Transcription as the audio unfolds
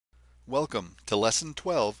Welcome to Lesson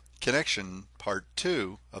 12, Connection, Part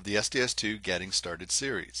 2 of the SDS2 Getting Started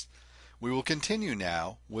series. We will continue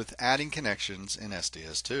now with adding connections in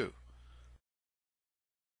SDS2.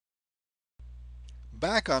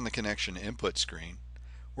 Back on the connection input screen,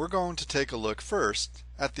 we're going to take a look first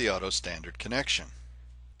at the AutoStandard connection.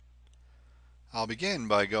 I'll begin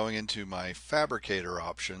by going into my fabricator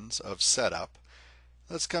options of setup.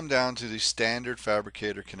 Let's come down to the standard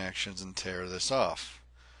fabricator connections and tear this off.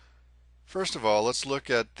 First of all, let's look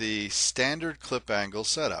at the standard clip angle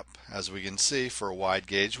setup. As we can see, for a wide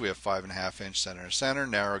gauge we have 5.5 inch center to center,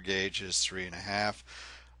 narrow gauge is 3.5.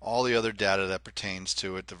 All the other data that pertains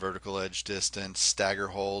to it, the vertical edge distance, stagger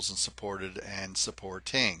holes and supported and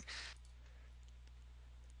supporting.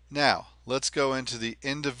 Now let's go into the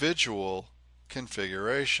individual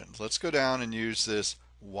configurations. Let's go down and use this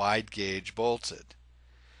wide gauge bolted.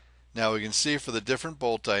 Now we can see for the different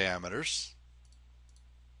bolt diameters,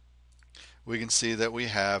 we can see that we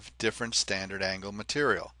have different standard angle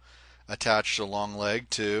material attached a long leg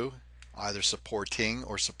to either supporting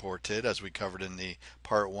or supported, as we covered in the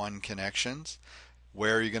part 1 connections.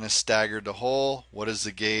 Where are you going to stagger the hole? What is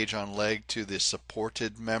the gauge on leg to the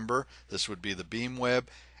supported member? This would be the beam web,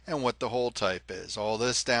 and what the hole type is. All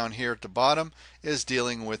this down here at the bottom is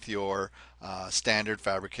dealing with your standard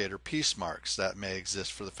fabricator piece marks that may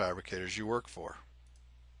exist for the fabricators you work for.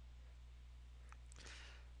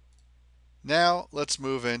 Now let's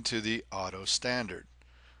move into the AutoStandard.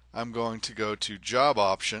 I'm going to go to Job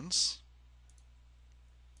Options.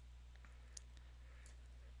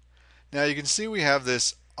 Now you can see we have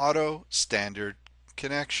this AutoStandard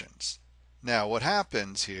connections. Now what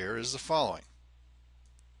happens here is the following.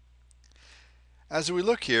 As we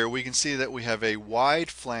look here, we can see that we have a wide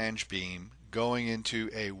flange beam going into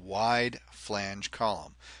a wide flange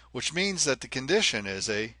column, which means that the condition is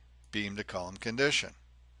a beam to column condition.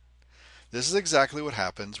 This is exactly what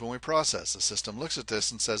happens when we process. The system looks at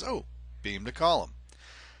this and says, oh, beam to column.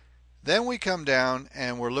 Then we come down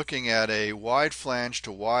and we're looking at a wide flange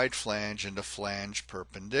to wide flange into flange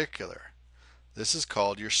perpendicular. This is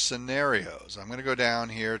called your scenarios. I'm going to go down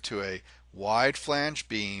here to a wide flange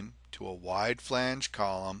beam to a wide flange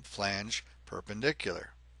column, flange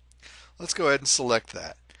perpendicular. Let's go ahead and select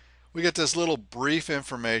that. We get this little brief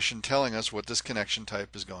information telling us what this connection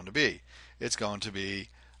type is going to be. It's going to be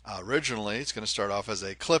originally, it's going to start off as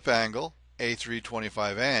a clip angle,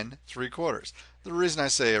 A325N 3/4. The reason I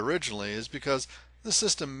say originally is because the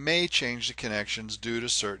system may change the connections due to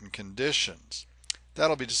certain conditions.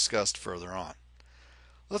 That'll be discussed further on.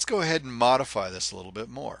 Let's go ahead and modify this a little bit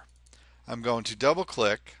more. I'm going to double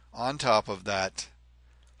click on top of that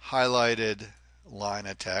highlighted line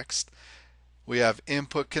of text. We have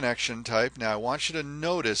input connection type. Now I want you to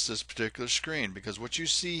notice this particular screen, because what you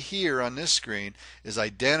see here on this screen is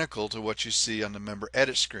identical to what you see on the member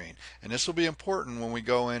edit screen, and this will be important when we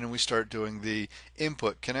go in and we start doing the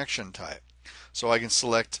input connection type. So I can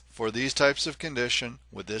select for these types of condition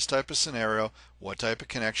with this type of scenario what type of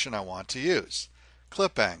connection I want to use.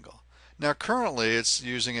 Clip angle. Now currently it's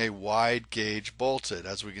using a wide gauge bolted,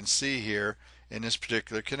 as we can see here in this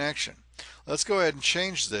particular connection. Let's go ahead and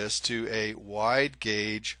change this to a wide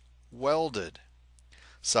gauge welded.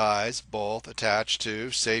 Size both attached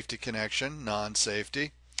to safety connection,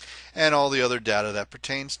 non-safety, and all the other data that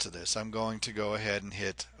pertains to this. I'm going to go ahead and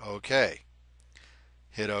hit OK.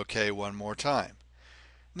 Hit OK one more time.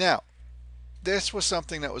 Now this was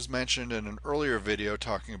something that was mentioned in an earlier video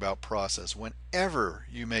talking about process. Whenever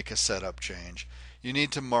you make a setup change, you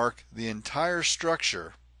need to mark the entire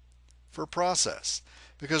structure for process,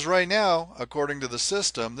 because right now, according to the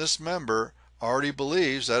system, this member already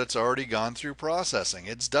believes that it's already gone through processing.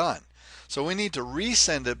 It's done. So we need to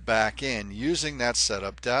resend it back in using that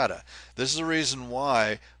setup data. This is the reason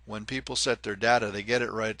why when people set their data, they get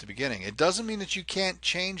it right at the beginning. It doesn't mean that you can't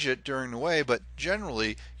change it during the way, but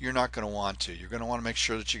generally you're not going to want to. You're going to want to make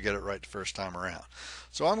sure that you get it right the first time around.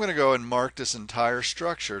 So I'm going to go and mark this entire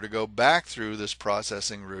structure to go back through this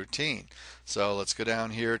processing routine. So let's go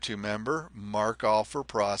down here to member, mark all for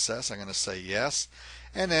process. I'm going to say yes,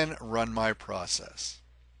 and then run my process.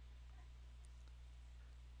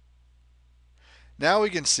 Now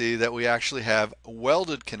we can see that we actually have a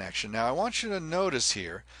welded connection. Now I want you to notice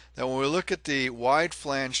here that when we look at the wide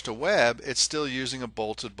flange to web, it's still using a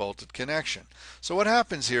bolted connection. So what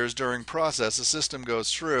happens here is during process, the system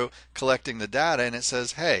goes through collecting the data and it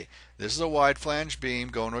says, hey, this is a wide flange beam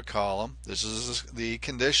going to a column. This is the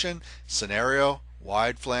condition, scenario,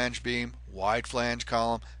 wide flange beam, wide flange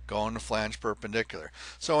column, going to flange perpendicular.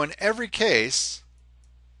 So in every case,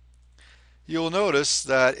 you'll notice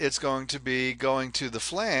that it's going to be going to the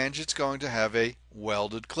flange, it's going to have a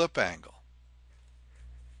welded clip angle.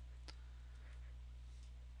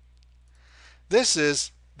 This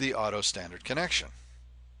is the AutoStandard connection.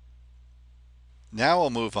 Now we'll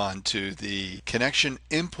move on to the connection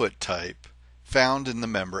input type found in the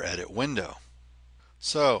member edit window.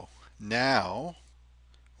 So now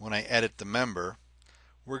when I edit the member,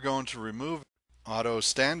 we're going to remove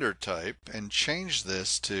AutoStandard type and change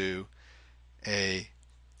this to a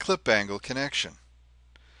clip angle connection.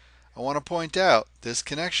 I want to point out this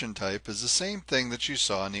connection type is the same thing that you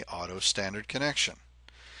saw in the AutoStandard connection.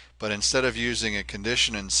 But instead of using a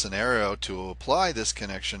condition and scenario to apply this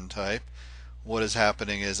connection type, what is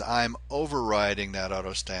happening is I'm overriding that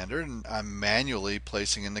AutoStandard and I'm manually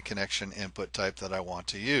placing in the connection input type that I want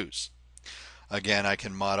to use. Again, I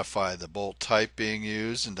can modify the bolt type being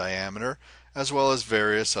used and diameter, as well as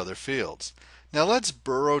various other fields. Now let's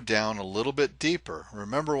burrow down a little bit deeper.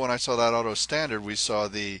 Remember when I saw that AutoStandard, we saw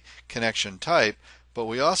the connection type, but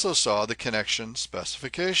we also saw the connection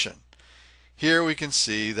specification. Here we can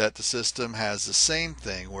see that the system has the same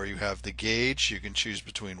thing where you have the gauge. You can choose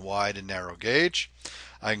between wide and narrow gauge.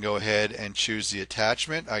 I can go ahead and choose the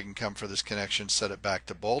attachment. I can come for this connection, set it back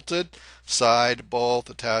to bolted, side, both,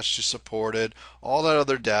 attached to supported, all that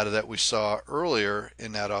other data that we saw earlier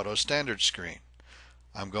in that AutoStandard screen.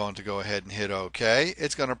 I'm going to go ahead and hit OK.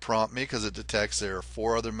 It's going to prompt me because it detects there are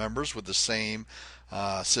 4 other members with the same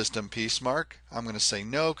system piece mark. I'm going to say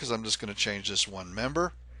no because I'm just going to change this one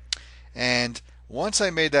member. And once I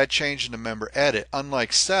made that change in the member edit,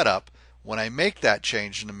 unlike setup, when I make that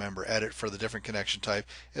change in the member edit for the different connection type,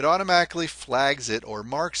 it automatically flags it or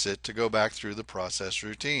marks it to go back through the process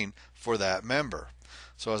routine for that member.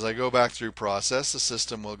 So as I go back through process, the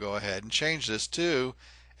system will go ahead and change this to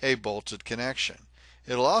a bolted connection.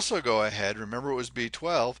 It'll also go ahead, remember it was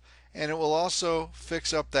B12, and it will also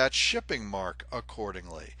fix up that shipping mark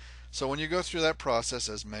accordingly. So when you go through that process,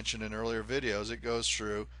 as mentioned in earlier videos, it goes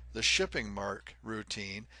through the shipping mark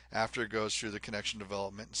routine after it goes through the connection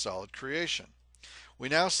development and solid creation. We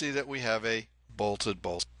now see that we have a bolted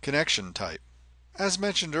bolt connection type. As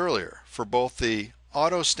mentioned earlier, for both the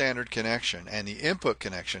AutoStandard connection and the input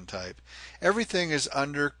connection type, everything is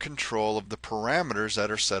under control of the parameters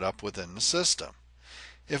that are set up within the system.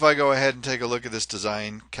 If I go ahead and take a look at this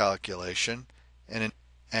design calculation, and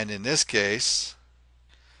in this case,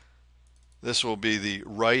 this will be the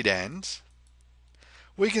right end,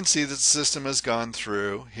 we can see that the system has gone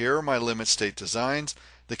through. Here are my limit state designs.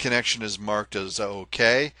 The connection is marked as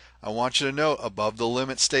OK. I want you to note above the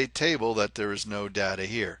limit state table that there is no data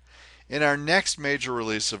here. In our next major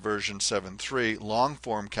release of version 7.3, long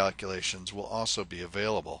form calculations will also be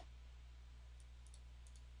available.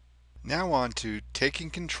 Now on to taking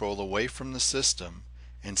control away from the system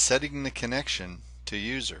and setting the connection to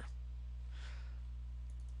user.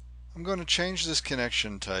 I'm going to change this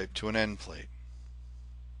connection type to an end plate.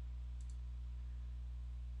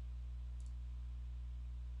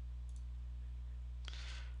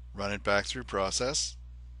 Run it back through process.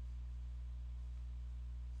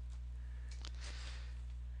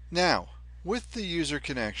 Now, with the user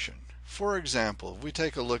connection, for example, if we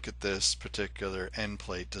take a look at this particular end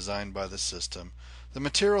plate designed by the system, the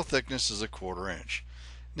material thickness is 1/4 inch.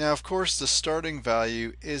 Now, of course, the starting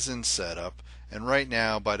value is in setup, and right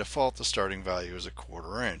now, by default, the starting value is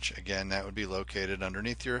 1/4 inch. Again, that would be located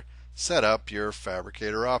underneath your setup, your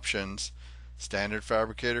fabricator options, standard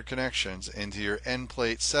fabricator connections. Into your end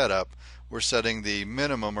plate setup, we're setting the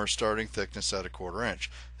minimum or starting thickness at 1/4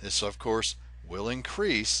 inch. This, of course, will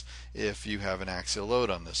increase if you have an axial load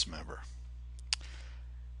on this member.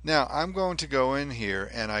 Now I'm going to go in here,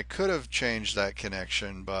 and I could have changed that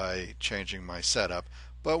connection by changing my setup,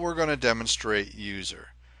 but we're going to demonstrate user.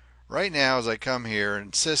 Right now, as I come here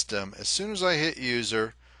in system, as soon as I hit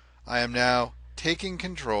user, I am now taking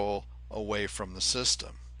control away from the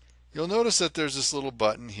system. You'll notice that there's this little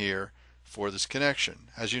button here for this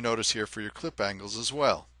connection, as you notice here for your clip angles as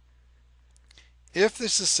well. If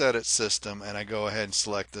this is set at system and I go ahead and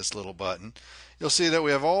select this little button, you'll see that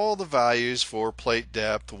we have all the values for plate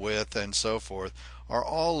depth, width, and so forth are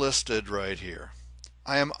all listed right here.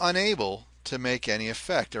 I am unable to make any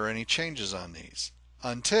effect or any changes on these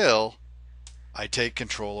until I take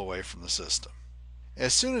control away from the system.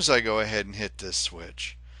 As soon as I go ahead and hit this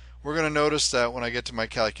switch, we're going to notice that when I get to my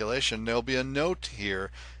calculation, there'll be a note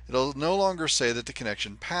here. It'll no longer say that the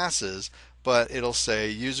connection passes, but it'll say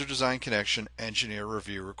user design connection engineer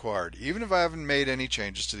review required, even if I haven't made any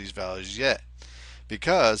changes to these values yet,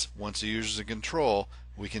 because once the user's in control,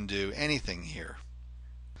 we can do anything here.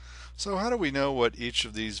 So how do we know what each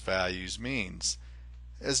of these values means?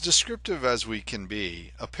 As descriptive as we can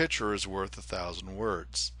be, a picture is worth 1,000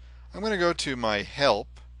 words. I'm going to go to my help,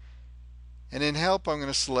 and in help I'm going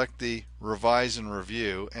to select the revise and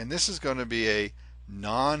review, and this is going to be a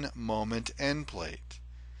non-moment end plate.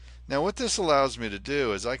 Now what this allows me to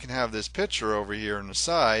do is I can have this picture over here on the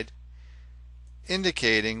side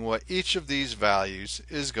indicating what each of these values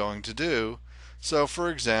is going to do. So for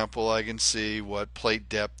example, I can see what plate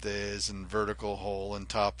depth is and vertical hole and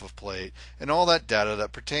top of plate and all that data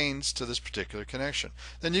that pertains to this particular connection.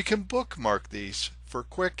 Then you can bookmark these for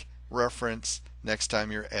quick reference next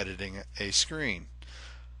time you're editing a screen.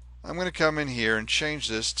 I'm going to come in here and change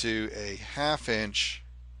this to a 1/2 inch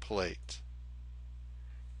plate.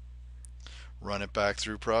 Run it back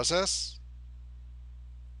through process.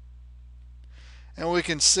 And we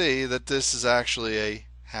can see that this is actually a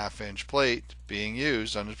 1/2 inch plate being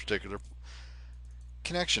used on this particular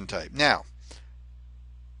connection type. Now,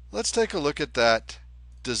 let's take a look at that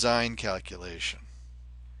design calculation.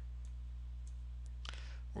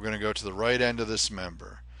 We're going to go to the right end of this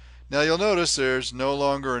member. Now you'll notice there's no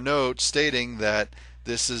longer a note stating that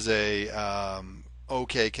this is a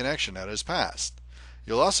OK connection that has passed.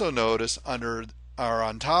 You'll also notice under or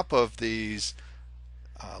on top of these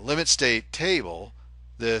limit state table,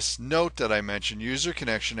 this note that I mentioned, user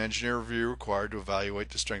connection engineer review required to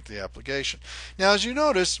evaluate the strength of the application. Now as you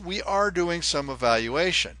notice, we are doing some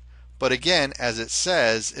evaluation, but again, as it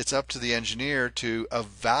says, it's up to the engineer to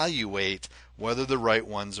evaluate whether the right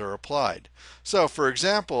ones are applied. So for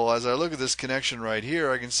example, as I look at this connection right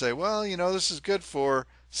here, I can say, well, you know, this is good for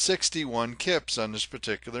 61 kips on this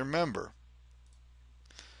particular member.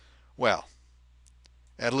 Well,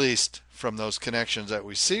 at least from those connections that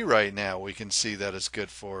we see right now, we can see that it's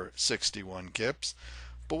good for 61 kips.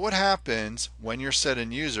 But what happens when you're set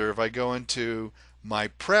in user, if I go into my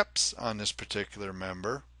preps on this particular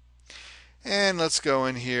member, and let's go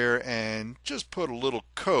in here and just put a little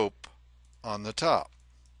cope on the top.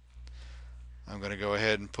 I'm going to go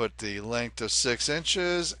ahead and put the length of 6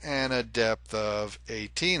 inches and a depth of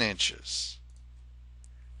 18 inches.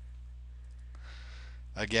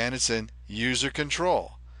 Again, it's in user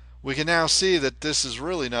control. We can now see that this is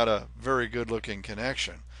really not a very good looking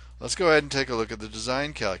connection. Let's go ahead and take a look at the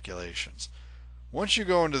design calculations. Once you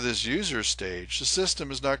go into this user stage, the system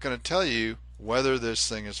is not going to tell you whether this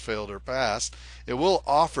thing has failed or passed. It will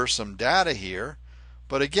offer some data here,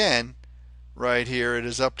 but again, right here it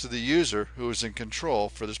is up to the user who is in control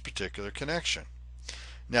for this particular connection.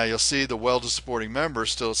 Now you'll see the welded supporting member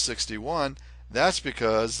is still at 61. That's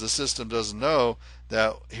because the system doesn't know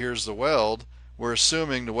that here's the weld. We're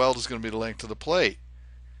assuming the weld is going to be the length of the plate.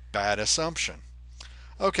 Bad assumption.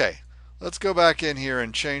 Okay, let's go back in here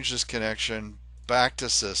and change this connection back to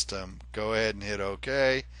system. Go ahead and hit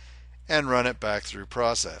OK and run it back through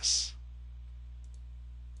process.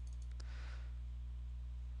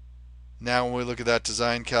 Now when we look at that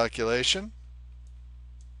design calculation,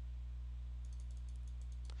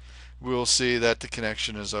 we'll see that the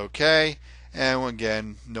connection is OK, and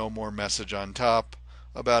again, no more message on top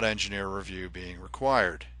about engineer review being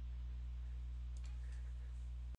required.